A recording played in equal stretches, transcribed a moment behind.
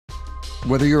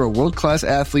Whether you're a world-class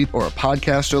athlete or a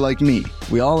podcaster like me,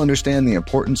 we all understand the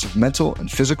importance of mental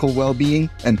and physical well-being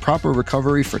and proper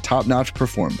recovery for top-notch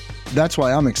performance. That's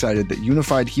why I'm excited that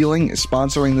Unified Healing is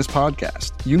sponsoring this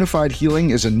podcast. Unified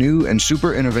Healing is a new and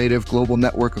super innovative global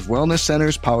network of wellness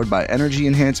centers powered by Energy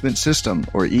Enhancement System,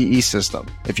 or EE System.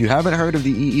 If you haven't heard of the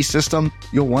EE System,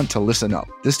 you'll want to listen up.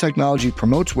 This technology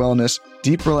promotes wellness,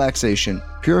 deep relaxation,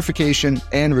 purification,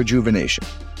 and rejuvenation.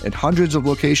 In hundreds of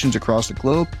locations across the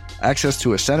globe, access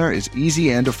to a center is easy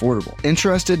and affordable.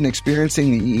 Interested in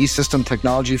experiencing the EE System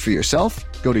technology for yourself?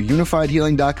 Go to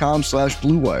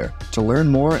unifiedhealing.com/bluewire to learn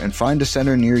more and find a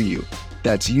center near you.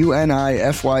 That's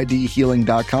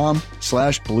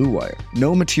unifydhealing.com/bluewire.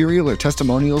 No material or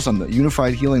testimonials on the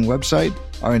Unified Healing website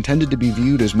are intended to be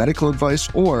viewed as medical advice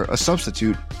or a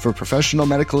substitute for professional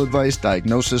medical advice,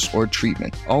 diagnosis, or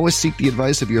treatment. Always seek the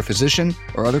advice of your physician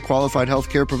or other qualified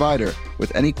healthcare provider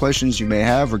with any questions you may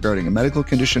have regarding a medical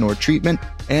condition or treatment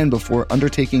and before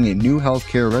undertaking a new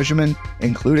healthcare regimen,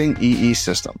 including EE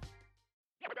System.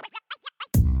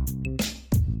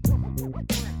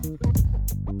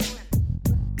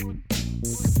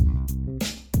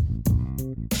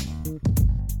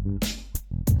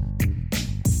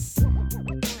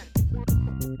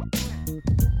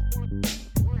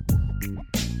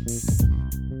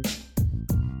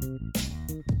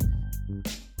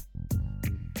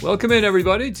 Welcome in,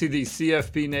 everybody, to the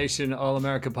CFB Nation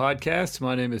All-America podcast.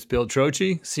 My name is Bill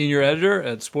Trocchi, senior editor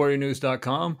at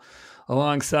sportingnews.com,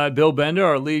 alongside Bill Bender,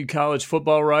 our lead college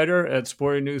football writer at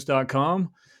sportingnews.com.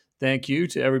 Thank you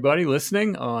to everybody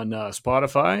listening on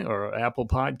Spotify or Apple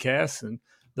Podcasts and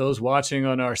those watching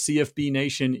on our CFB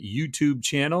Nation YouTube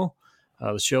channel.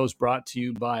 The show is brought to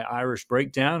you by Irish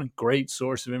Breakdown, a great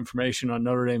source of information on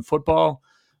Notre Dame football.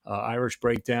 Irish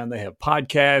Breakdown, they have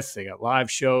podcasts, they got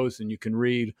live shows, and you can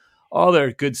read all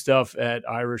their good stuff at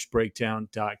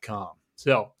irishbreakdown.com.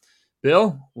 So,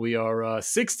 Bill, we are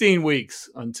 16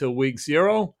 weeks until week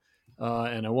 0,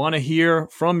 and I want to hear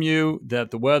from you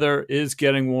that the weather is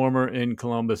getting warmer in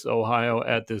Columbus, Ohio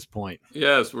at this point.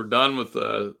 Yes, we're done with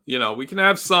we can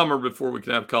have summer before we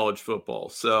can have college football.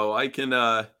 So I can,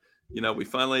 we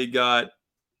finally got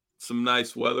some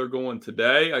nice weather going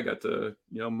today. I got to,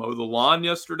 mow the lawn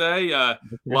yesterday. A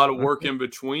lot of work in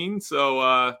between.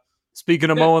 So,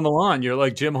 speaking of mowing the lawn, you're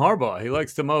like Jim Harbaugh. He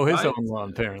likes to mow his own lawn,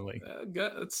 apparently.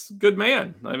 That's a good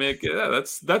man. I mean,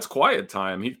 that's quiet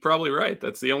time. He's probably right.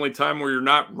 That's the only time where you're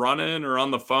not running or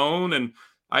on the phone. And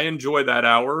I enjoy that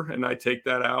hour, and I take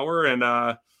that hour.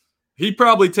 And he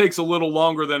probably takes a little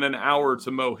longer than an hour to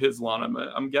mow his lawn.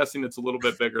 I'm guessing it's a little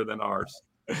bit bigger than ours.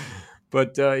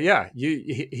 But,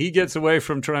 he gets away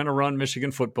from trying to run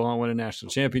Michigan football and win a national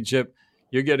championship.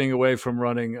 You're getting away from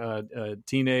running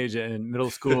teenage and middle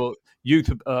school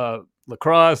youth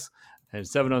lacrosse and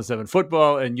 7-on-7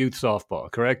 football and youth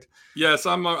softball, correct? Yes,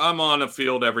 I'm on a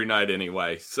field every night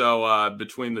anyway. So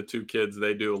between the two kids,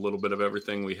 they do a little bit of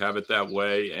everything. We have it that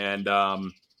way. And,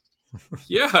 and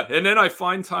then I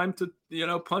find time to,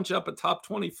 punch up a top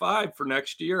 25 for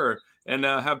next year and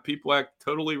have people act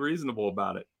totally reasonable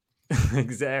about it.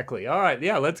 Exactly. All right.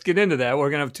 Yeah, let's get into that. We're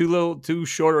going to have two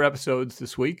shorter episodes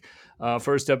this week.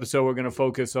 First episode, we're going to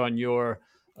focus on your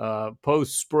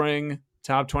post-spring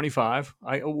top 25.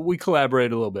 We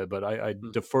collaborated a little bit, but I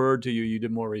deferred to you. You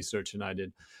did more research than I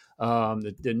did.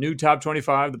 The new top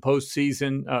 25, the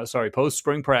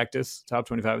post-spring practice top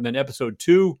 25. And then episode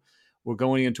 2, we're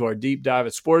going into our deep dive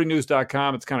at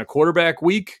sportingnews.com. It's kind of quarterback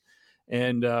week.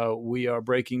 And we are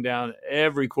breaking down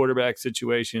every quarterback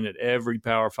situation at every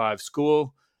Power 5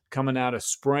 school coming out of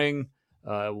spring.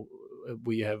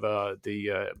 We have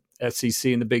the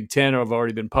SEC and the Big Ten have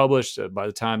already been published. By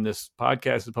the time this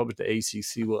podcast is published, the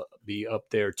ACC will be up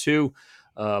there too.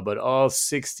 But all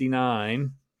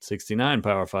 69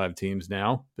 Power 5 teams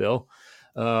now, Bill,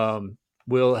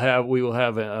 we will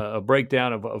have a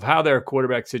breakdown of how their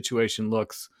quarterback situation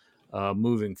looks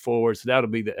moving forward. So that'll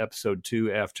be the episode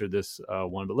 2 after this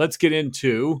one. But let's get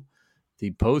into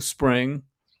the post-spring,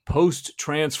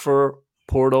 post-transfer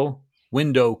portal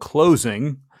window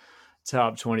closing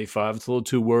top 25. It's a little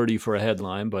too wordy for a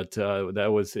headline, but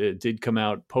it did come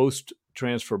out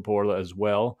post-transfer portal as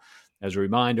well. As a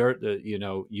reminder, that you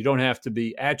don't have to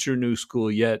be at your new school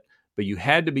yet, but you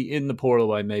had to be in the portal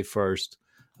by May 1st.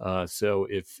 So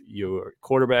if your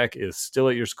quarterback is still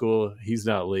at your school, he's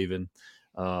not leaving.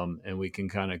 And we can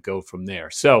kind of go from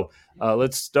there. So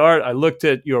let's start. I looked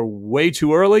at your way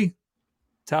too early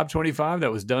top 25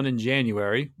 that was done in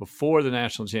January before the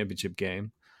national championship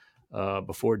game,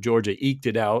 before Georgia eked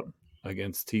it out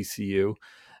against TCU.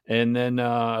 And then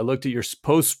I looked at your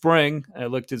post-spring. I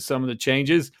looked at some of the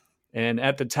changes. And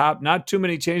at the top, not too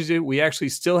many changes. We actually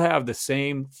still have the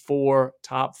same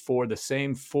top four, the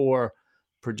same four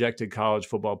projected college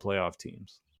football playoff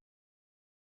teams.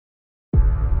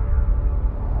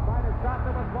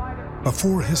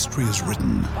 Before history is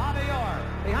written,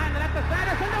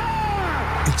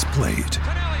 it's played.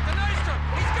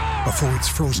 Before it's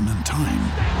frozen in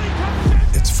time,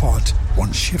 it's fought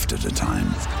one shift at a time.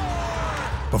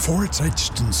 Before it's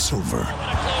etched in silver,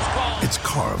 it's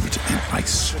carved in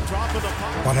ice.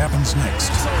 What happens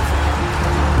next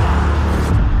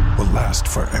will last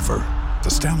forever. The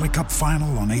Stanley Cup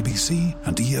Final on ABC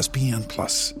and ESPN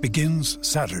Plus begins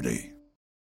Saturday.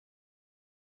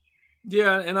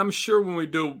 Yeah, and I'm sure when we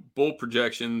do bowl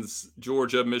projections,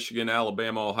 Georgia, Michigan,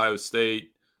 Alabama, Ohio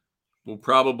State will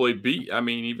probably beat. I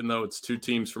mean, even though it's two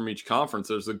teams from each conference,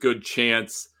 there's a good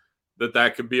chance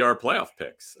that could be our playoff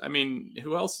picks. I mean,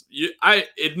 who else?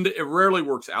 It rarely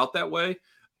works out that way.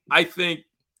 I think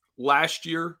last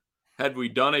year, had we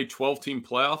done a 12-team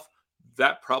playoff,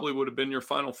 that probably would have been your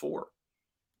Final Four.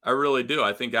 I really do.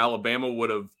 I think Alabama would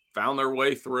have found their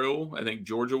way through. I think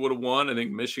Georgia would have won. I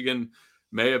think Michigan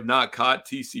may have not caught.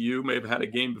 TCU may have had a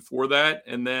game before that.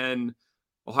 And then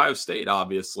Ohio State,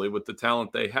 obviously, with the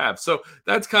talent they have. So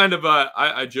that's kind of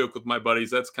I joke with my buddies,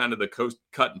 that's kind of the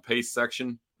cut and paste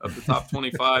section of the top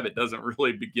 25. It doesn't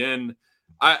really begin.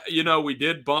 We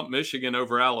did bump Michigan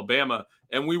over Alabama,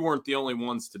 and we weren't the only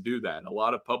ones to do that. A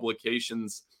lot of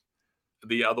publications,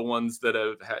 the other ones that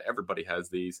everybody has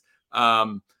these,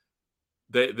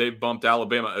 they bumped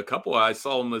Alabama. A couple, I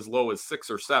saw them as low as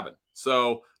 6 or 7.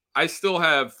 So I still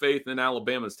have faith in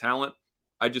Alabama's talent.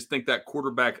 I just think that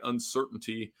quarterback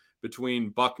uncertainty between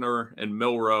Buckner and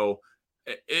Milroe,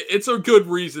 it's a good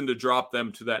reason to drop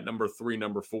them to that number 3,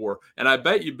 number 4. And I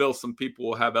bet you, Bill, some people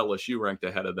will have LSU ranked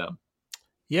ahead of them.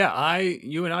 Yeah,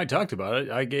 you and I talked about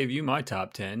it. I gave you my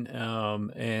top 10,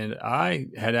 and I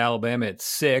had Alabama at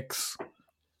 6,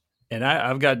 and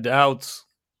I've got doubts.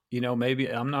 Maybe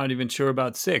I'm not even sure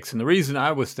about 6. And the reason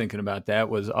I was thinking about that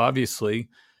was obviously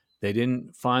they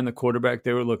didn't find the quarterback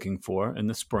they were looking for in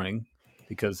the spring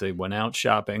because they went out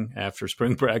shopping after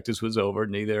spring practice was over.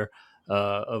 Neither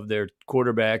of their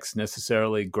quarterbacks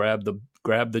necessarily grabbed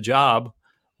the job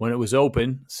when it was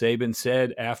open. Saban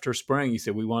said after spring, he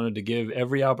said, we wanted to give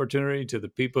every opportunity to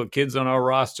the kids on our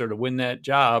roster to win that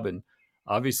job. And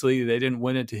obviously they didn't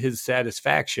win it to his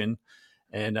satisfaction.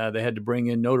 And they had to bring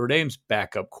in Notre Dame's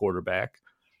backup quarterback.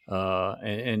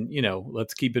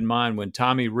 Let's keep in mind when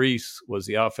Tommy Rees was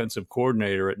the offensive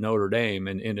coordinator at Notre Dame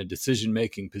and in a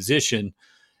decision-making position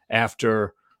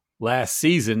after last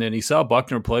season, and he saw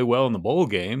Buckner play well in the bowl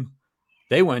game,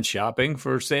 they went shopping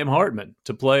for Sam Hartman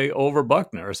to play over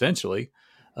Buckner, essentially.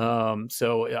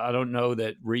 So I don't know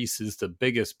that Rees is the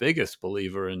biggest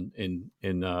believer in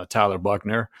Tyler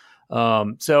Buckner.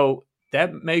 So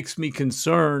that makes me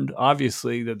concerned,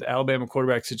 obviously, that the Alabama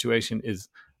quarterback situation is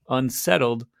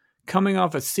unsettled coming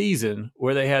off a season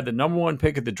where they had the number 1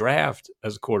 pick at the draft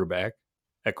as a quarterback.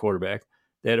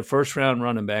 They had a first-round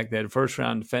running back. They had a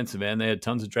first-round defensive end. They had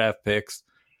tons of draft picks.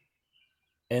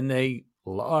 And they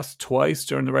lost twice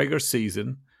during the regular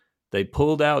season. They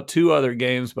pulled out 2 other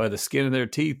games by the skin of their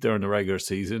teeth during the regular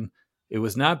season. It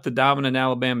was not the dominant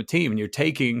Alabama team, and you're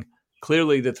taking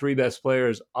clearly the 3 best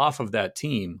players off of that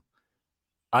team.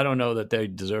 I don't know that they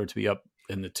deserve to be up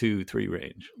in the 2-3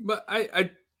 range. But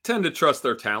I tend to trust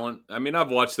their talent. I mean, I've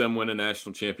watched them win a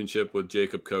national championship with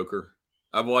Jacob Coker.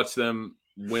 I've watched them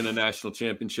win a national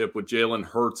championship with Jalen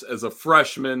Hurts as a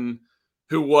freshman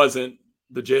who wasn't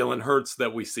the Jalen Hurts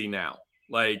that we see now.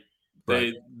 Like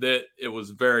it was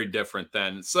very different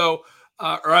then. So,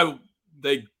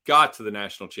 they got to the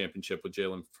national championship with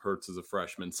Jalen Hurts as a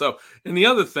freshman. So, and the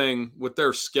other thing with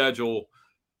their schedule,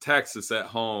 Texas at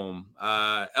home,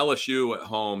 LSU at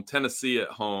home, Tennessee at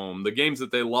home. The games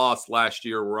that they lost last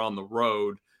year were on the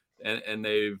road, and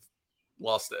they've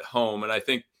lost at home. And I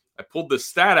think I pulled this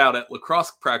stat out at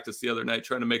lacrosse practice the other night,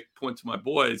 trying to make a point to my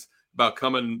boys about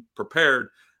coming prepared.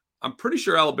 I'm pretty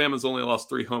sure Alabama's only lost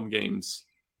 3 home games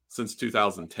since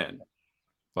 2010.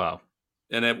 Wow.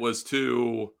 And it was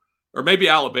or maybe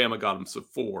Alabama got them to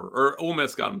 4, or Ole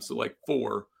Miss got them to like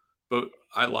 4. But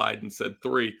I lied and said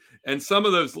 3. And some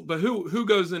of those, but who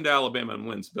goes into Alabama and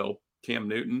wins, Bill? Cam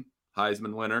Newton,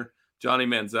 Heisman winner. Johnny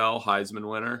Manziel, Heisman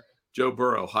winner. Joe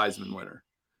Burrow, Heisman winner.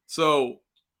 So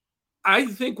I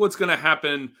think what's going to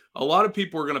happen, a lot of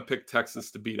people are going to pick Texas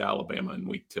to beat Alabama in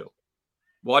week 2.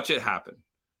 Watch it happen.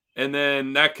 And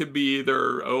then that could be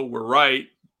either, we're right,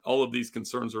 all of these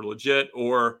concerns are legit,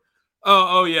 or,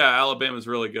 yeah, Alabama's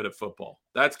really good at football.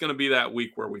 That's going to be that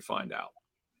week where we find out.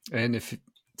 And if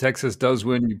Texas does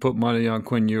win, you put money on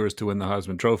Quinn Ewers to win the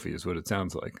Heisman Trophy, is what it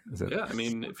sounds like. Is it? Yeah, I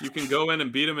mean, if you can go in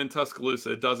and beat him in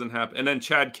Tuscaloosa, it doesn't happen. And then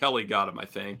Chad Kelly got him, I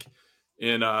think,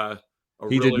 in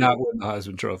He did not win the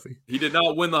Heisman Trophy. He did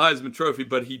not win the Heisman Trophy,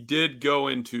 but he did go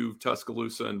into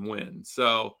Tuscaloosa and win.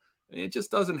 So it just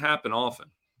doesn't happen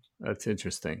often. That's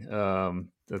interesting.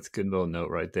 That's a good little note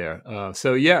right there.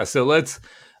 So let's,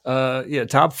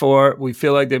 top four. We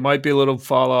feel like there might be a little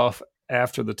fall off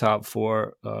after the top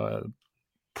four.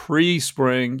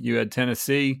 Pre-spring, you had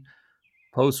Tennessee.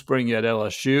 Post-spring, you had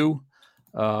LSU.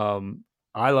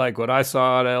 I like what I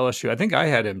saw at LSU. I think I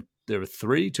had him. There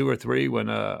were two or three when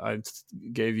I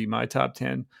gave you my top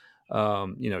 10.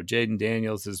 Jaden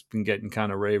Daniels has been getting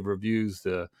kind of rave reviews.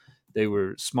 They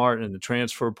were smart in the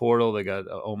transfer portal. They got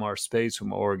Omar Speights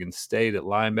from Oregon State at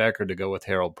linebacker to go with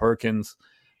Harold Perkins.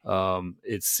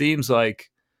 It seems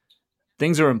like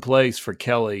things are in place for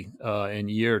Kelly in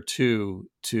year two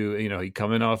to, he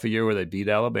coming off a year where they beat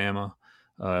Alabama.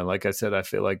 Like I said, I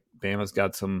feel like Bama's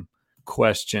got some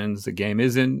questions. The game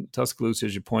is in Tuscaloosa,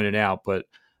 as you pointed out, but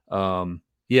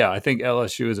I think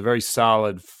LSU is a very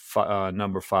solid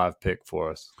number 5 pick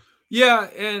for us. Yeah,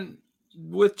 and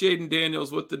with Jaden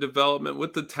Daniels, with the development,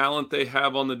 with the talent they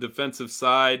have on the defensive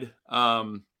side,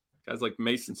 guys like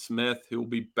Mason Smith, who will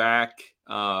be back,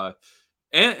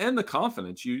 and the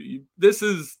confidence. This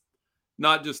is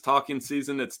not just talking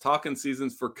season; it's talking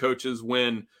seasons for coaches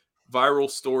when viral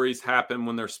stories happen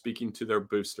when they're speaking to their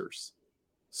boosters.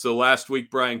 So last week,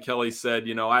 Brian Kelly said,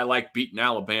 I like beating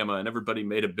Alabama, and everybody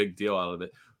made a big deal out of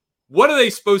it. What are they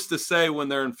supposed to say when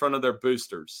they're in front of their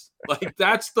boosters? Like,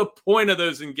 that's the point of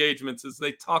those engagements, is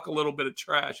they talk a little bit of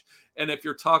trash. And if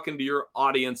you're talking to your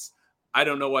audience, I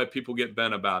don't know why people get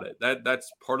bent about it.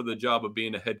 That's part of the job of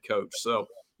being a head coach. So,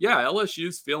 yeah,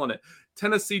 LSU's feeling it.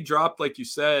 Tennessee dropped, like you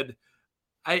said.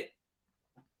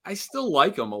 I still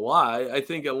like them a lot. I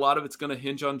think a lot of it's going to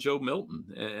hinge on Joe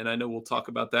Milton. And I know we'll talk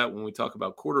about that when we talk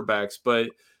about quarterbacks.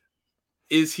 But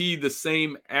is he the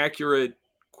same accurate,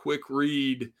 quick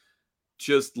read,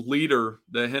 just leader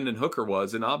that Hendon Hooker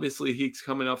was? And obviously he's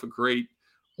coming off a great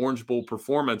Orange Bowl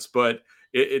performance, but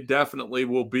it definitely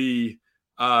will be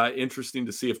interesting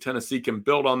to see if Tennessee can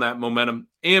build on that momentum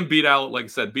and beating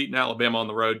Alabama on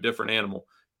the road, different animal.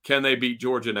 Can they beat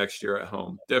Georgia next year at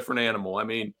home? Different animal. I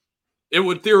mean, it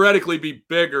would theoretically be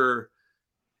bigger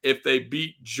if they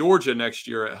beat Georgia next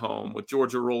year at home, with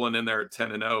Georgia rolling in there at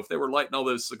 10-0. If they were lighting all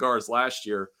those cigars last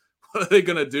year, what are they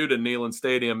going to do to Neyland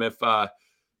Stadium if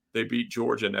they beat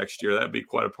Georgia next year? That'd be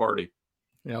quite a party.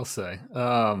 Yeah, I'll say.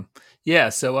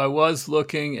 So I was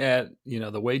looking at,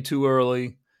 the way too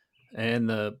early and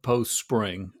the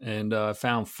post-spring, and I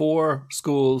found 4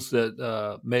 schools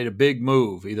that made a big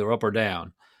move, either up or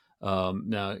down.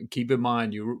 Now, keep in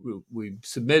mind, we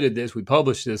submitted this, we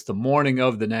published this the morning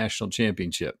of the national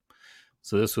championship.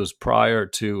 So this was prior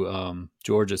to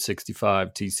Georgia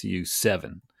 65, TCU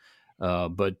 7.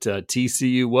 But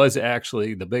TCU was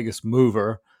actually the biggest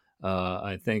mover.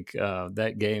 I think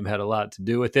that game had a lot to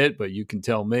do with it, but you can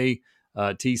tell me.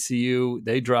 TCU,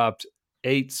 they dropped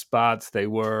 8 spots. They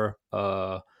were,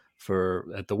 at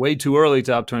the way too early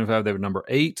top 25, they were number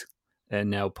 8. And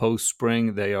now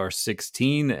post-spring, they are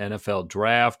 16. The NFL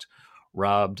draft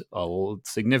robbed a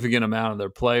significant amount of their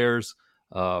players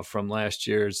from last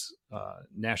year's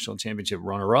national championship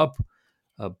runner-up.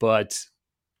 But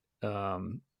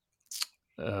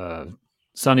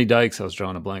Sonny Dykes, I was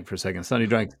drawing a blank for a second. Sonny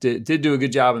Dykes did do a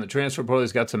good job in the transfer portal.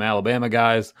 He's got some Alabama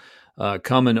guys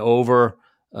coming over.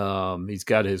 He's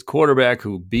got his quarterback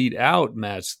who beat out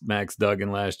Max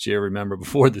Duggan last year, remember,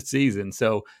 before the season.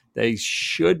 So they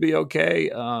should be okay,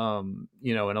 in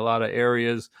a lot of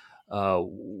areas.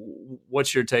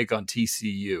 What's your take on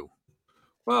TCU?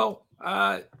 Well,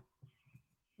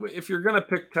 if you're going to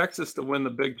pick Texas to win the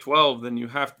Big 12, then you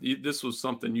have to. This was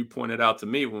something you pointed out to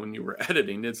me when you were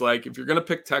editing. It's like, if you're going to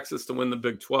pick Texas to win the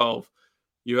Big 12,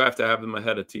 you have to have them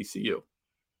ahead of TCU.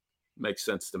 Makes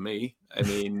sense to me. I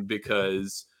mean,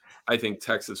 because I think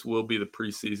Texas will be the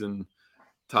preseason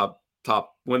top.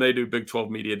 When they do Big 12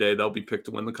 Media Day, they'll be picked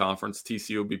to win the conference.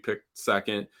 TCU will be picked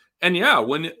second. And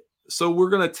so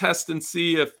we're going to test and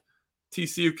see if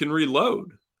TCU can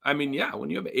reload. I mean,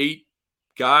 when you have 8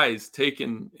 guys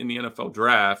taken in the NFL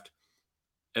draft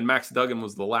and Max Duggan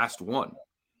was the last one,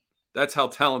 that's how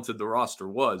talented the roster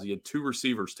was. You had 2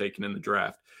 receivers taken in the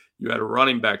draft. You had a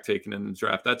running back taken in the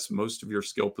draft. That's most of your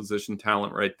skill position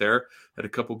talent right there. Had a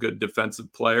couple good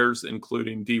defensive players,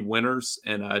 including D. Winters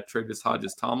and Travis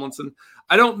Hodges-Tomlinson.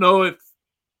 I don't know if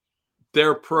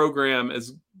their program,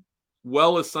 as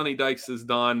well as Sonny Dykes has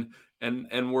done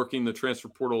and working the transfer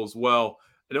portal as well,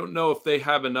 I don't know if they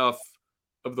have enough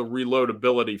of the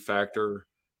reloadability factor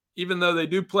even though they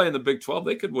do play in the Big 12,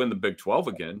 they could win the Big 12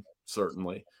 again,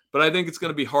 certainly. But I think it's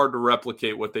going to be hard to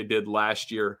replicate what they did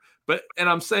last year. And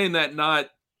I'm saying that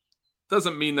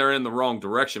doesn't mean they're in the wrong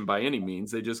direction by any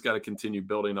means. They just got to continue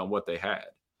building on what they had.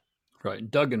 Right.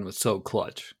 Duggan was so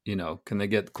clutch. Can they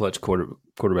get clutch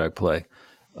quarterback play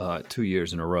 2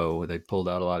 years in a row? They pulled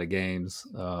out a lot of games,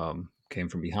 came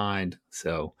from behind.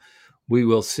 So we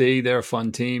will see. They're a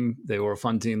fun team. They were a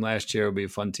fun team last year. It'll be a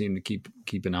fun team to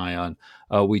keep an eye on.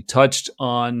 We touched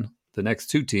on the next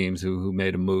two teams who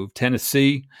made a move.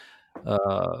 Tennessee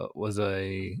was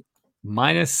a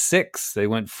 -6. They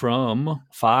went from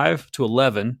 5 to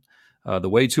 11. The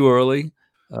way too early.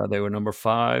 They were number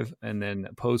 5, and then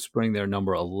post spring they're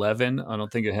number 11. I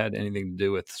don't think it had anything to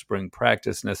do with spring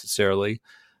practice necessarily.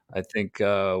 I think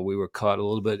we were caught a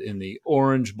little bit in the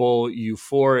Orange Bowl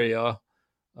euphoria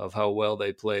of how well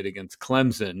they played against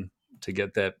Clemson to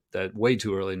get that way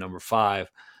too early number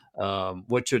 5.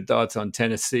 What's your thoughts on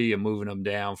Tennessee and moving them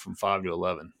down from 5 to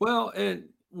 11? Well, and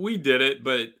we did it,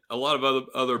 but a lot of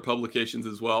other publications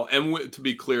as well. And to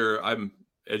be clear,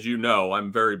 as you know,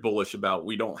 I'm very bullish about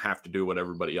we don't have to do what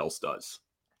everybody else does.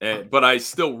 But I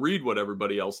still read what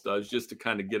everybody else does just to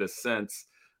kind of get a sense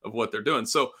of what they're doing.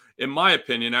 So in my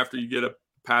opinion, after you get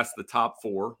past the top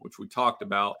 4, which we talked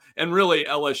about, and really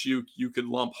LSU, you could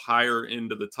lump higher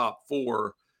into the top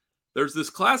 4. There's this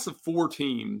class of 4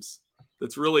 teams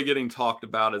that's really getting talked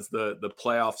about as the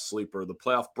playoff sleeper, the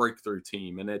playoff breakthrough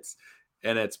team. And it's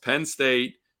Penn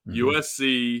State,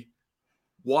 USC,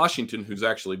 Washington, who's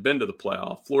actually been to the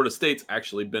playoff. Florida State's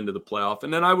actually been to the playoff.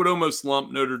 And then I would almost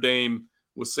lump Notre Dame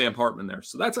with Sam Hartman there.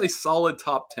 So that's a solid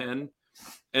top 10.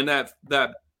 And that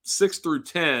 6 through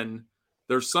 10,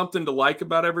 there's something to like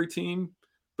about every team.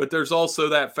 But there's also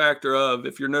that factor of,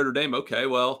 if you're Notre Dame, okay,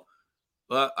 well,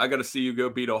 I got to see you go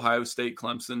beat Ohio State,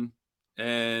 Clemson,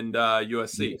 and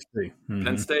USC.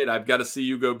 Penn State, I've got to see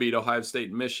you go beat Ohio State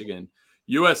and Michigan.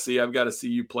 USC, I've got to see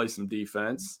you play some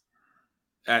defense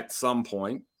at some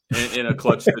point in a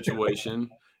clutch situation.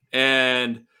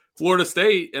 And Florida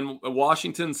State and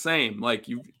Washington, same. Like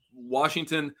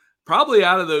Washington, probably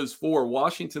out of those 4,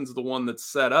 Washington's the one that's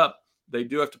set up. They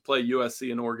do have to play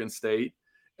USC and Oregon State.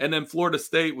 And then Florida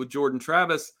State with Jordan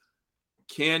Travis,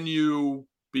 can you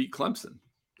beat Clemson?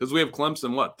 Because we have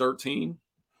Clemson, 13?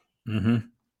 Mm-hmm.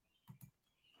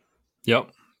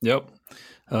 Yep.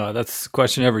 That's a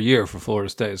question every year for Florida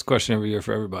State. It's a question every year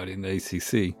for everybody in the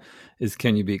ACC is,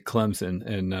 can you beat Clemson?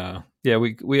 And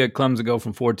we had Clemson go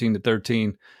from 14 to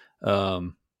 13.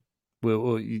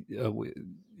 We'll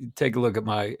take a look at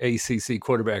my ACC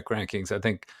quarterback rankings. I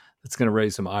think it's going to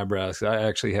raise some eyebrows. I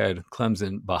actually had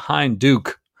Clemson behind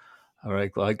Duke. All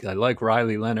right, I like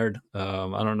Riley Leonard.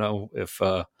 I don't know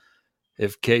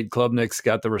if Cade Klubnik's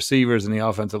got the receivers and the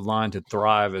offensive line to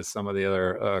thrive as some of the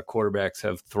other quarterbacks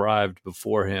have thrived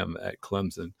before him at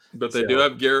Clemson. But they do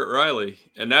have Garrett Riley,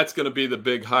 and that's going to be the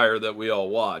big hire that we all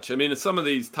watch. I mean, some of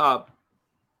these top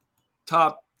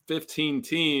 15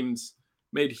 teams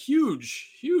made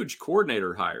huge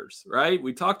coordinator hires, right?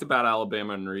 We talked about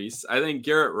Alabama and Reese. I think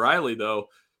Garrett Riley, though,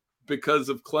 because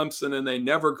of Clemson, and they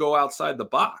never go outside the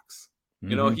box.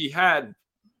 Mm-hmm. You know,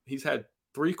 he's had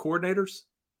 3 coordinators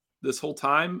this whole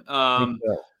time. And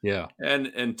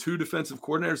 2 defensive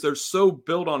coordinators. They're so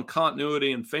built on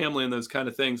continuity and family and those kind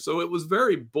of things. So it was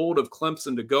very bold of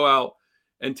Clemson to go out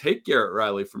and take Garrett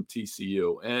Riley from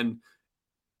TCU. And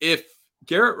if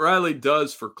Garrett Riley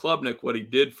does for Klubnik what he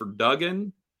did for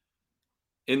Duggan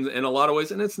in a lot of ways,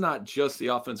 and it's not just the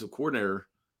offensive coordinator,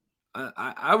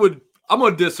 I'm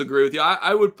going to disagree with you.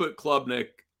 I would put Klubnik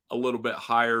a little bit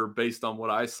higher based on what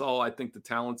I saw. I think the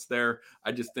talent's there.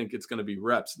 I just think it's going to be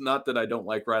reps. Not that I don't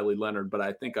like Riley Leonard, but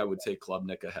I think I would take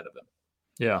Klubnik ahead of him.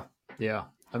 Yeah.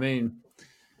 I mean,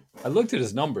 I looked at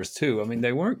his numbers too. I mean,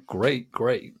 they weren't great.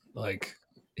 Like,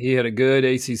 he had a good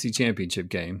ACC championship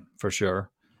game for sure.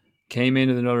 Came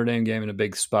into the Notre Dame game in a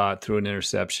big spot, threw an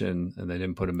interception, and they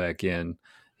didn't put him back in.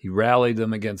 He rallied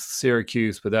them against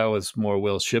Syracuse, but that was more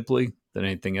Will Shipley than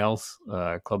anything else.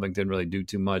 Klubnik didn't really do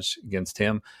too much against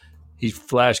him. He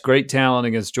flashed great talent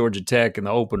against Georgia Tech in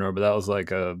the opener, but that was like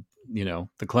the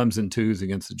Clemson 2s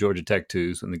against the Georgia Tech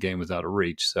 2s when the game was out of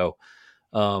reach. So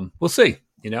we'll see.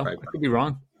 Right. I could be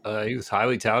wrong. He was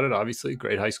highly touted, obviously,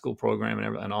 great high school program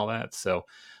and all that. So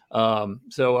all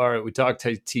right, we talked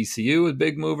TCU, a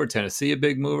big mover, Tennessee, a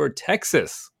big mover,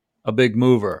 Texas, a big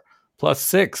mover,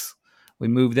 +6. We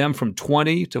moved them from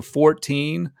 20 to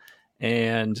 14.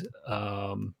 And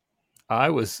I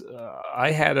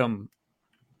had them.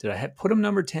 Did I put them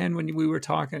number 10 when we were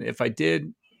talking? If I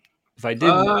did, I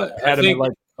had them at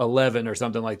like 11 or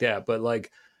something like that. But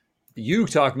like you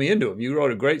talked me into them. You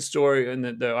wrote a great story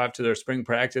after their spring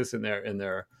practice and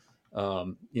their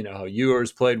how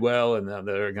Ewers played well and they're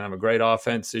going to have a great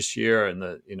offense this year and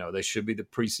they should be the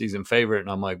preseason favorite. And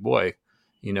I'm like, boy,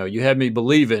 you had me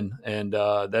believing, and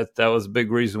that was a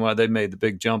big reason why they made the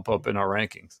big jump up in our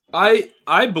rankings.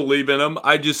 I believe in them.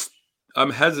 I'm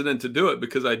hesitant to do it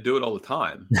because I do it all the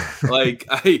time. Like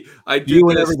I do you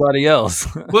and this, everybody else.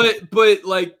 but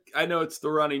like I know it's the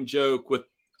running joke with.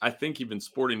 I think even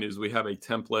Sporting News, we have a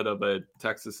template of a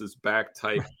Texas is back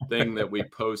type thing that we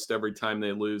post every time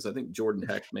they lose. I think Jordan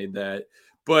Heck made that.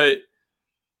 But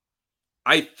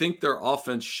I think their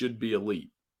offense should be elite.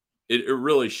 It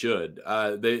really should.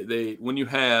 They when you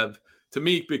have, to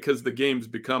me, because the games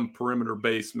become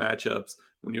perimeter-based matchups,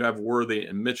 when you have Worthy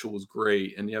and Mitchell was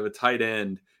great, and you have a tight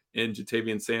end in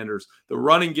Jatavian Sanders, the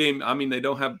running game, I mean, they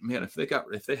don't have, man, if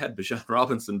they had Bijan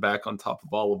Robinson back on top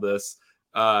of all of this,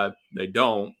 they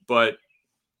don't, but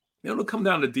it'll come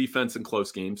down to defense in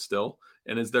close games still.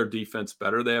 And is their defense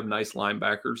better? They have nice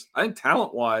linebackers. I think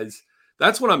talent-wise,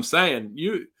 that's what I'm saying.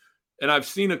 And I've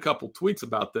seen a couple tweets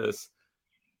about this.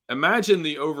 Imagine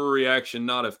the overreaction,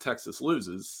 not if Texas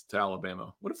loses to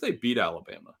Alabama. What if they beat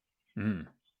Alabama?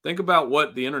 Think about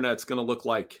what the internet's going to look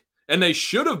like. And they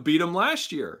should have beat them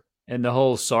last year. And the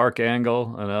whole Sark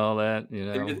angle and all that,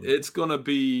 It's going to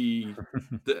be,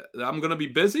 I'm going to be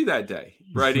busy that day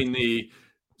writing the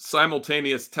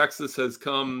simultaneous Texas has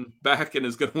come back and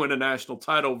is going to win a national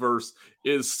title versus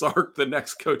is Sark the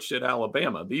next coach at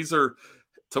Alabama. These are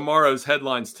tomorrow's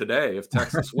headlines today if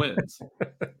Texas wins.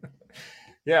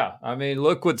 Yeah, I mean,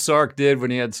 look what Sark did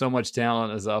when he had so much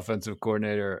talent as offensive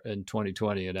coordinator in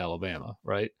 2020 at Alabama,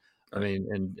 right? I mean,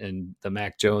 and the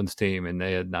Mac Jones team, and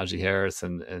they had Najee Harris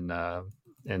and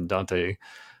Dante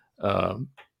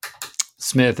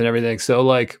Smith and everything. So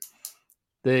like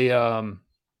they,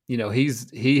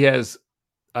 he has.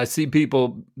 I see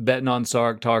people betting on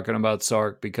Sark, talking about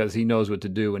Sark because he knows what to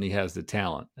do when he has the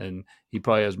talent, and he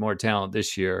probably has more talent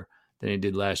this year than he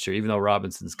did last year. Even though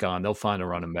Robinson's gone, they'll find a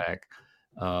running back.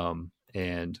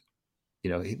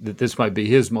 This might be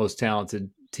his most talented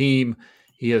team.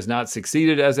 He has not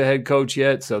succeeded as a head coach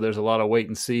yet, so there's a lot of wait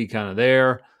and see kind of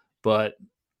there. But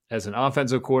as an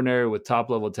offensive coordinator with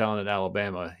top-level talent at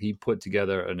Alabama, he put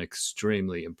together an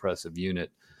extremely impressive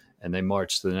unit, and they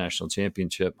marched to the national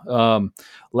championship.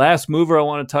 Last mover I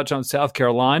want to touch on, South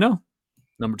Carolina,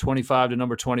 number 25 to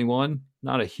number 21.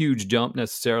 Not a huge jump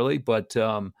necessarily, but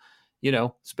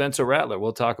Spencer Rattler.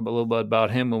 We'll talk a little bit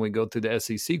about him when we go through the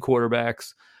SEC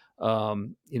quarterbacks.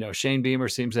 Shane Beamer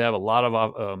seems to have a lot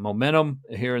of momentum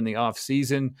here in the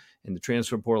offseason, in the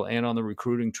transfer portal and on the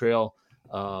recruiting trail.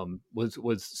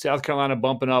 Was South Carolina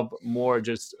bumping up more,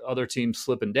 just other teams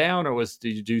slipping down, or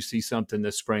did you see something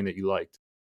this spring that you liked?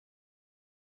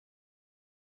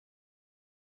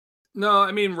 No,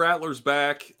 I mean, Rattler's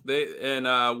back.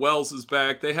 Wells is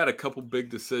back. They had a couple big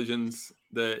decisions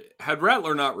that had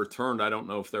Rattler not returned, I don't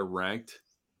know if they're ranked.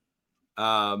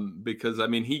 Because I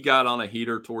mean, he got on a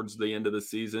heater towards the end of the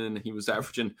season. He was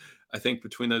averaging, I think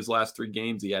between those last 3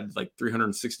 games, he had like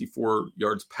 364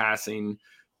 yards passing,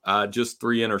 just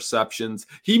 3 interceptions.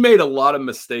 He made a lot of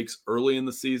mistakes early in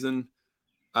the season.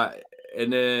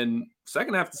 And then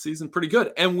second half of the season, pretty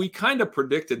good. And we kind of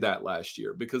predicted that last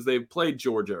year because they played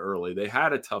Georgia early. They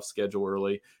had a tough schedule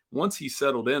early. Once he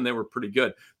settled in, they were pretty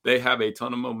good. They have a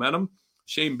ton of momentum.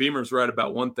 Shane Beamer's right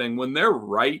about one thing. When they're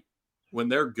right, when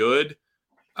they're good,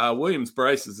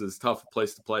 Williams-Brice is as tough a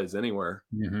place to play as anywhere.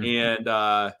 Mm-hmm.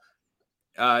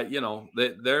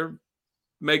 And, they're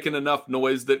making enough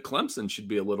noise that Clemson should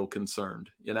be a little concerned,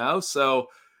 So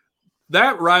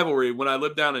that rivalry, when I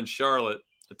lived down in Charlotte,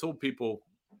 I told people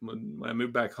when I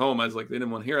moved back home, I was like, they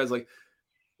didn't want to hear. I was like,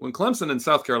 when Clemson and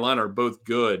South Carolina are both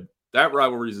good, that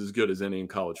rivalry is as good as any in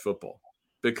college football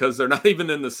because they're not even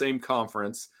in the same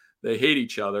conference. They hate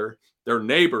each other. They're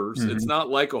neighbors. Mm-hmm. It's not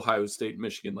like Ohio State,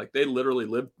 Michigan. Like they literally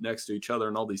live next to each other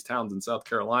in all these towns in South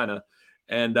Carolina.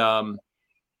 And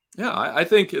I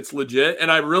think it's legit. And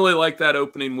I really like that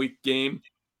opening week game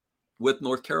with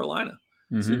North Carolina.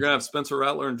 Mm-hmm. So you're going to have Spencer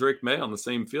Rattler and Drake May on the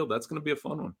same field. That's going to be a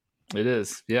fun one. It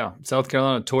is. Yeah. South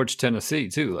Carolina torched Tennessee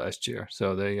too last year.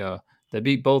 So they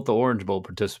beat both the Orange Bowl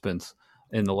participants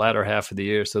in the latter half of the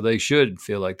year. So they should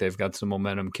feel like they've got some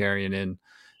momentum carrying in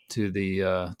to the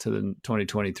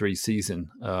 2023 season.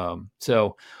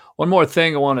 So one more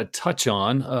thing I want to touch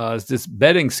on is this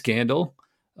betting scandal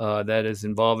that is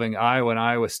involving Iowa and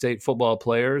Iowa State football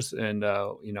players and,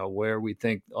 where we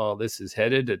think all this is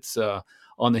headed. It's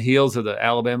on the heels of the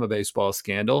Alabama baseball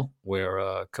scandal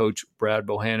where Coach Brad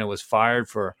Bohannon was fired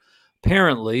for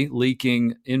apparently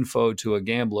leaking info to a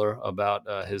gambler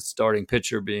about his starting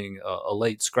pitcher being a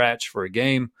late scratch for a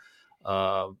game.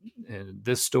 In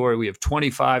this story, we have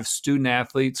 25 student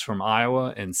athletes from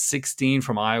Iowa and 16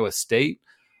 from Iowa State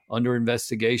under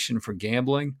investigation for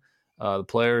gambling. The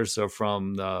players are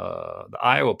from the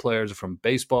Iowa players are from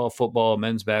baseball, football,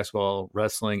 men's basketball,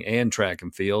 wrestling, and track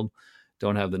and field.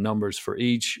 Don't have the numbers for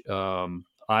each.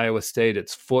 Iowa State,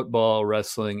 it's football,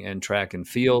 wrestling, and track and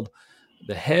field.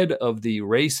 The head of the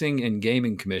Racing and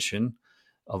Gaming Commission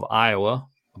of Iowa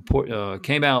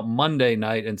came out Monday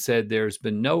night and said there's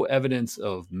been no evidence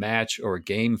of match or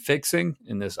game fixing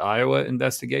in this Iowa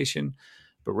investigation,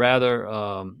 but rather,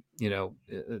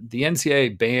 the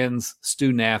NCAA bans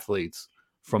student athletes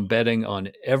from betting on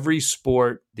every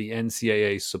sport the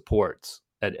NCAA supports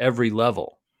at every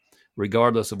level,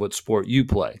 regardless of what sport you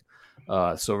play.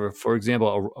 So, for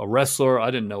example, a wrestler,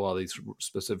 I didn't know all these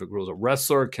specific rules. A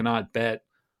wrestler cannot bet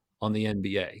on the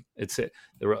NBA. It's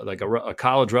like a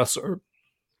college wrestler.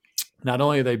 Not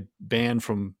only are they banned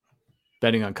from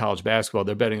betting on college basketball,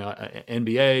 they're betting on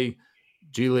NBA,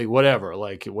 G League, whatever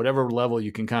level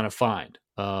you can kind of find.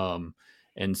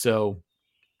 And so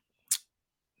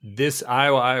this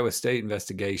Iowa State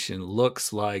investigation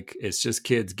looks like it's just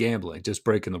kids gambling, just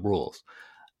breaking the rules.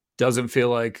 Doesn't feel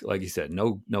like you said,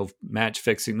 no match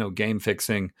fixing, no game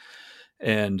fixing,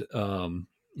 and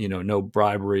no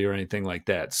bribery or anything like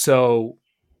that. So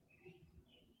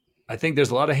I think there's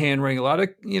a lot of hand wringing, a lot of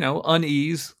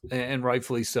unease, and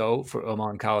rightfully so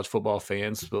among college football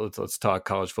fans. But let's talk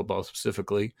college football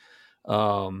specifically.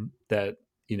 That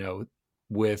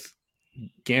with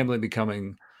gambling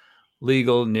becoming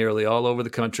legal nearly all over the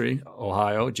country,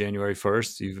 Ohio, January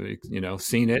 1st, you've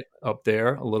seen it up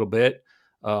there a little bit.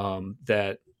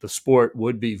 That the sport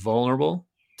would be vulnerable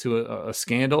to a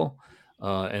scandal,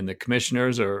 and the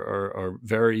commissioners are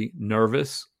very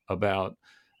nervous about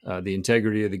the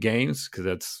integrity of the games, because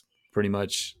that's pretty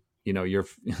much you're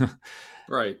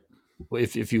right.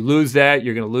 If you lose that,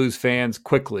 you're going to lose fans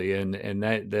quickly, and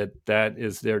that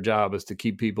is their job, is to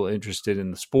keep people interested in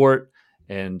the sport,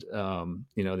 and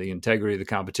the integrity of the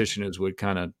competition is what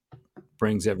kind of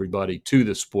brings everybody to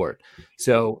the sport.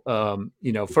 So,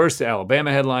 first the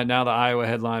Alabama headline, now the Iowa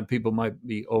headline. People might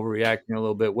be overreacting a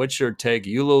little bit. What's your take? Are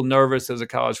you a little nervous as a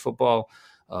college football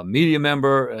media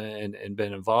member and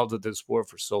been involved with this sport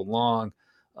for so long?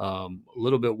 A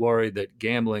little bit worried that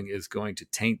gambling is going to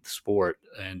taint the sport,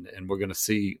 and we're going to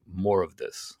see more of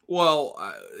this. Well,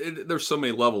 there's so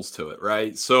many levels to it,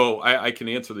 right? So I can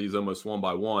answer these almost one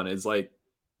by one. It's like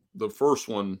the first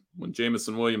one, when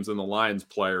Jamison Williams and the Lions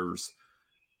players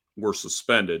were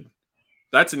suspended,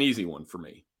 that's an easy one for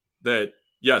me. That,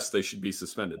 yes, they should be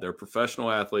suspended. They're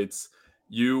professional athletes.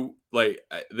 I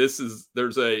think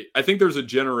there's a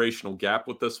generational gap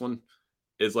with this one.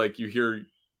 Is like, you hear,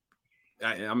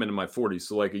 I'm in my 40s,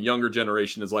 so like a younger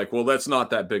generation is like, well, that's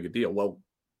not that big a deal. Well,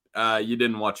 you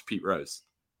didn't watch Pete Rose.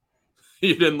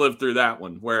 You didn't live through that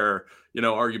one, where,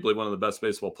 arguably one of the best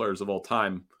baseball players of all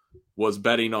time was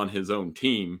betting on his own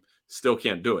team. Still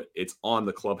can't do it. It's on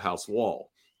the clubhouse wall.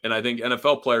 And I think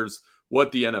NFL players,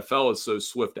 what the NFL is so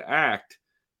swift to act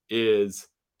is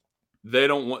they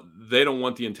don't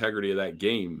want the integrity of that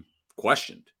game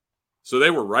questioned. So they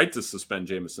were right to suspend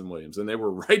Jamison Williams, and they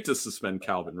were right to suspend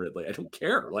Calvin Ridley. I don't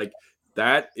care. Like,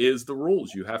 that is the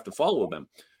rules. You have to follow them.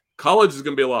 College is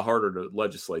going to be a lot harder to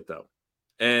legislate, though.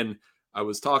 And I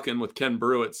was talking with Ken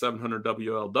Brew at 700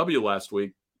 WLW last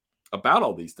week about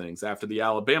all these things after the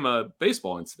Alabama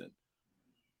baseball incident.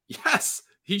 Yes,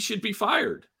 he should be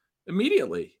fired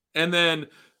immediately. And then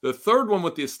the third one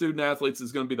with the student athletes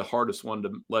is going to be the hardest one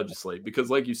to legislate,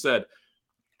 because, like you said,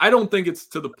 I don't think it's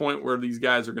to the point where these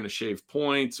guys are going to shave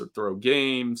points or throw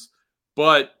games,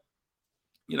 but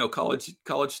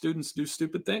college students do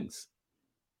stupid things.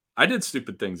 I did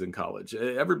stupid things in college.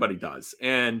 Everybody does.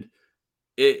 And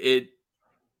there's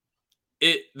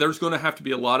going to have to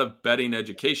be a lot of betting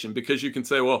education, because you can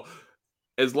say, well,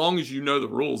 as long as you know the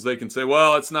rules, they can say,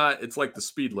 well, it's like the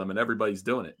speed limit. Everybody's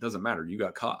doing it. Doesn't matter. You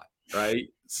got caught. Right.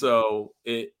 So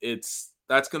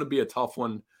that's going to be a tough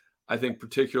one. I think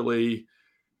particularly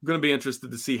I'm going to be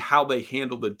interested to see how they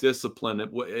handle the discipline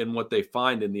and what they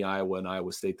find in the Iowa and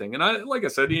Iowa State thing. And like I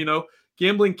said,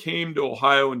 gambling came to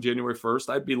Ohio on January 1st.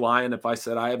 I'd be lying if I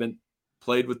said I haven't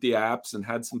played with the apps and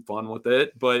had some fun with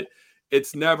it, but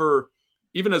it's never,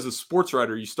 even as a sports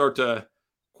writer, you start to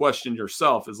question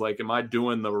yourself, is like, am I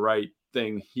doing the right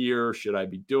thing here? Should I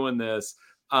be doing this?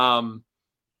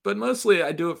 But mostly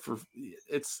I do it for,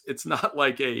 it's not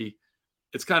like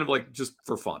it's kind of like just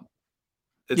for fun.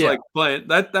 It's like playing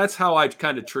that's how I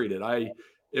kind of treat it.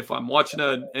 if I'm watching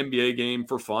an NBA game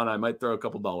for fun, I might throw a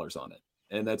couple dollars on it.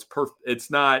 And that's perfect. It's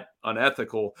not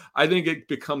unethical. I think it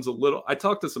becomes a little, I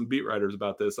talked to some beat writers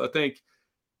about this. I think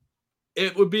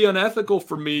it would be unethical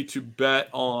for me to bet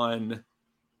on,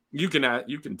 you can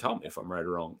tell me if I'm right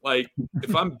or wrong. Like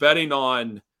if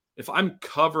I'm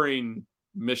covering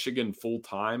Michigan full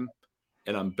time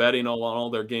and I'm betting on all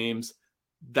their games,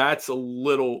 that's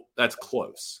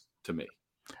close to me.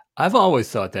 I've always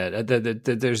thought that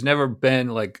there's never been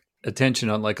like attention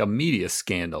on like a media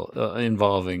scandal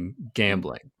involving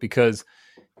gambling, because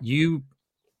you,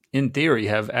 in theory,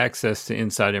 have access to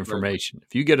inside information. Right.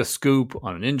 If you get a scoop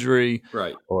on an injury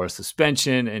or a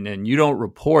suspension and then you don't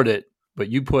report it, but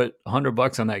you put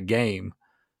 $100 on that game,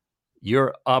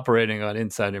 you're operating on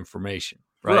inside information.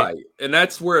 Right. And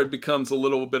that's where it becomes a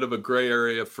little bit of a gray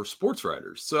area for sports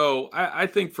writers. So I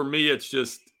think for me, it's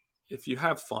just, if you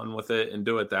have fun with it and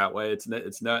do it that way, it's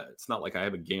not like I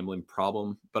have a gambling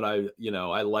problem, but I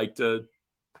like to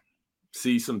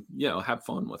see some, have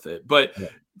fun with it. But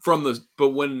but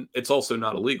when it's also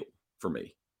not illegal for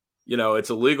me, it's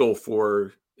illegal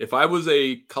for, if I was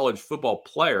a college football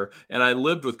player and I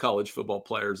lived with college football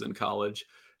players in college,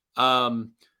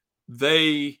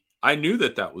 they knew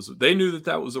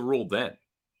that was a rule then.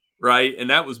 Right. And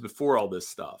that was before all this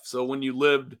stuff. So when you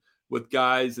lived with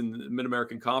guys in the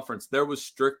Mid-American Conference, there was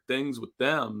strict things with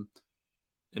them.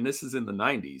 And this is in the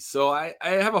 90s. So I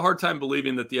have a hard time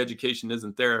believing that the education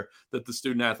isn't there, that the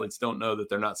student athletes don't know that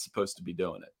they're not supposed to be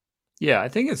doing it. Yeah, I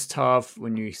think it's tough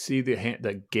when you see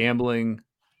the gambling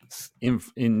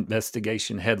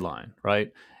investigation headline,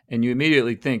 right? And you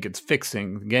immediately think it's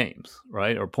fixing the games,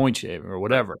 right? Or point shaving or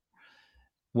whatever.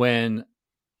 When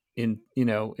in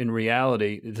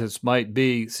reality, this might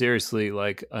be seriously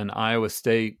like an Iowa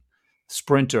State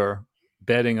sprinter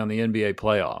betting on the NBA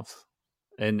playoffs.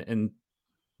 And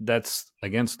that's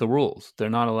against the rules. They're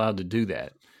not allowed to do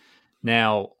that.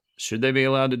 Now, should they be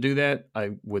allowed to do that?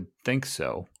 I would think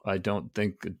so. I don't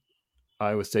think an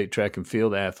Iowa State track and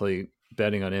field athlete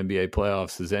betting on NBA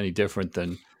playoffs is any different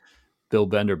than Bill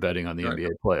Bender betting on the NBA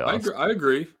playoffs. I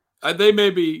agree. They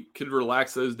maybe could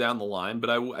relax those down the line, but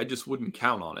I just wouldn't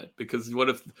count on it, because what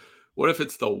if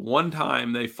it's the one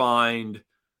time they find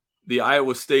the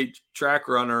Iowa State track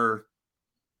runner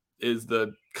is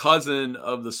the cousin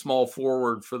of the small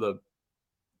forward for the,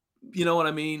 you know what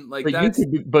I mean? Like,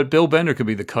 but Bill Bender could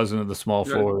be the cousin of the small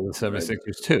forward of the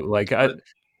 76ers too. Like I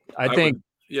think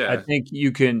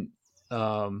you can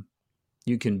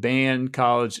ban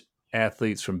college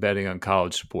athletes from betting on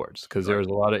college sports, because there's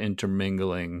a lot of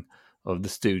intermingling of the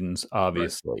students,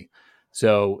 obviously. Right.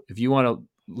 So if you want to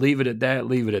leave it at that,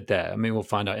 leave it at that. I mean, we'll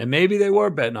find out. And maybe they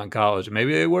were betting on college.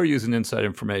 Maybe they were using inside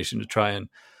information to try and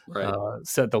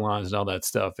set the lines and all that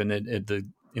stuff. And the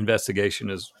investigation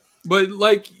is. But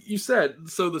like you said,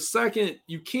 so the second,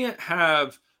 you can't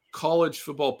have college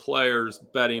football players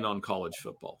betting on college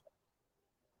football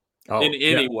in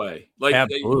any way. Like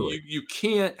you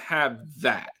can't have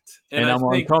that. And I'm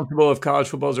uncomfortable if college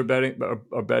footballs are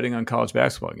betting on college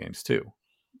basketball games too.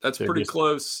 That's pretty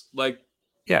close. Like,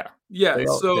 yeah. They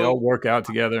all work out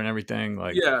together and everything.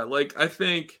 Like, like I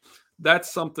think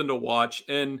that's something to watch.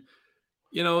 And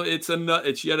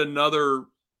it's yet another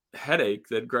headache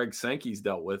that Greg Sankey's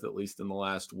dealt with, at least in the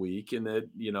last week, and that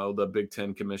the Big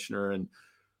Ten commissioner and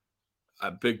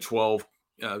Big 12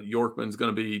 Yorkman's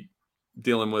going to be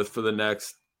dealing with for the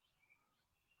next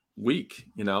week.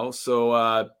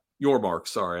 So Yormark,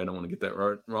 sorry, I don't want to get that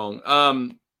wrong.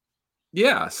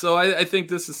 So I think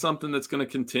this is something that's going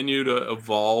to continue to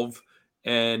evolve,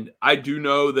 and I do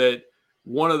know that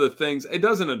one of the things, it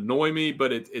doesn't annoy me,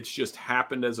 but it's just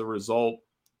happened as a result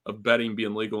of betting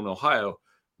being legal in Ohio.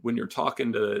 When you're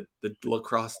talking to the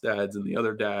lacrosse dads and the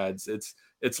other dads,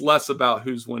 it's less about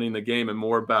who's winning the game and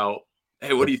more about,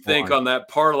 hey, what do you think on that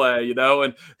parlay?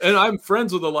 And I'm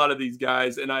friends with a lot of these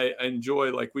guys, and I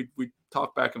enjoy, like, we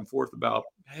talk back and forth about,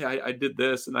 hey, I did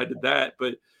this and I did that.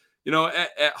 But,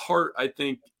 at heart, I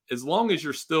think as long as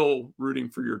you're still rooting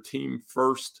for your team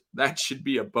first, that should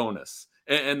be a bonus.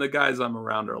 And the guys I'm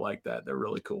around are like that. They're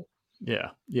really cool.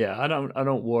 Yeah. I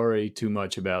don't worry too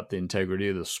much about the integrity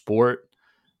of the sport.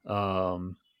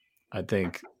 I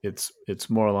think it's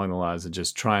more along the lines of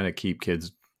just trying to keep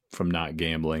kids from not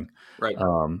gambling. Right.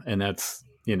 And that's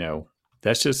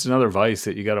just another vice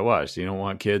that you got to watch. You don't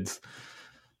want kids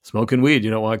smoking weed.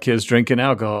 You don't want kids drinking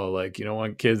alcohol. Like, you don't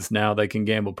want kids, now they can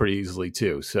gamble pretty easily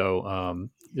too. So,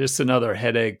 just another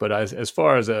headache. But as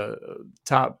far as a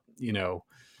top,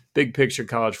 big picture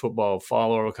college football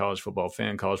follower, college football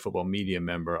fan, college football media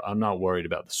member, I'm not worried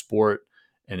about the sport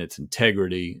and its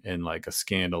integrity and like a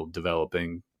scandal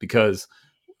developing, because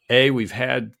we've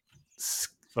had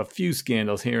a few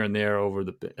scandals here and there over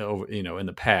in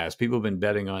the past. People have been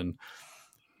betting on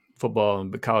football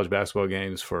and college basketball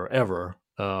games forever,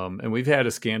 and we've had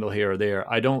a scandal here or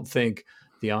there. I don't think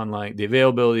the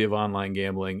availability of online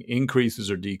gambling increases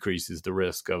or decreases the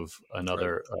risk of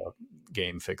another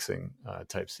game fixing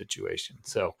type situation.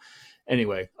 So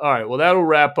anyway, all right. Well, that'll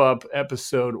wrap up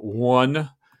episode 1.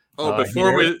 Oh,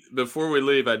 before we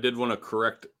leave, I did want to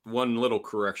correct one little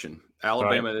correction.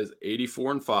 Alabama is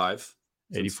 84-5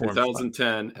 since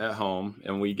 2010 at home,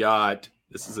 and we got,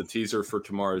 this is a teaser for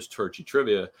tomorrow's Turkey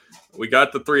Trivia, we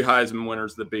got the 3 Heisman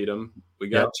winners that beat them. We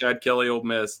got Chad Kelly, Ole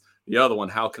Miss. The other one,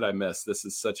 how could I miss? This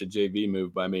is such a JV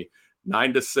move by me.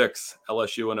 9-6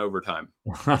 LSU in overtime.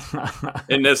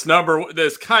 In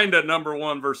this kind of number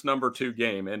 1 versus number 2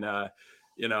 game, and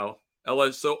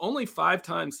LSU. So only 5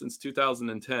 times since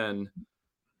 2010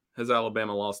 has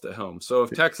Alabama lost at home. So if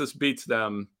Texas beats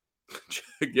them,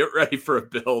 get ready for a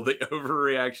bill. The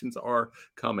overreactions are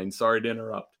coming. Sorry to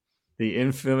interrupt. The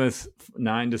infamous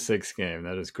 9-6 game.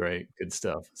 That is great. Good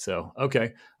stuff. So,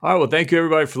 okay. All right. Well, thank you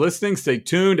everybody for listening. Stay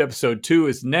tuned. Episode 2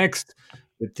 is next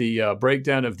with the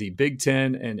breakdown of the Big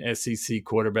Ten and SEC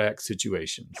quarterback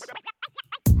situations.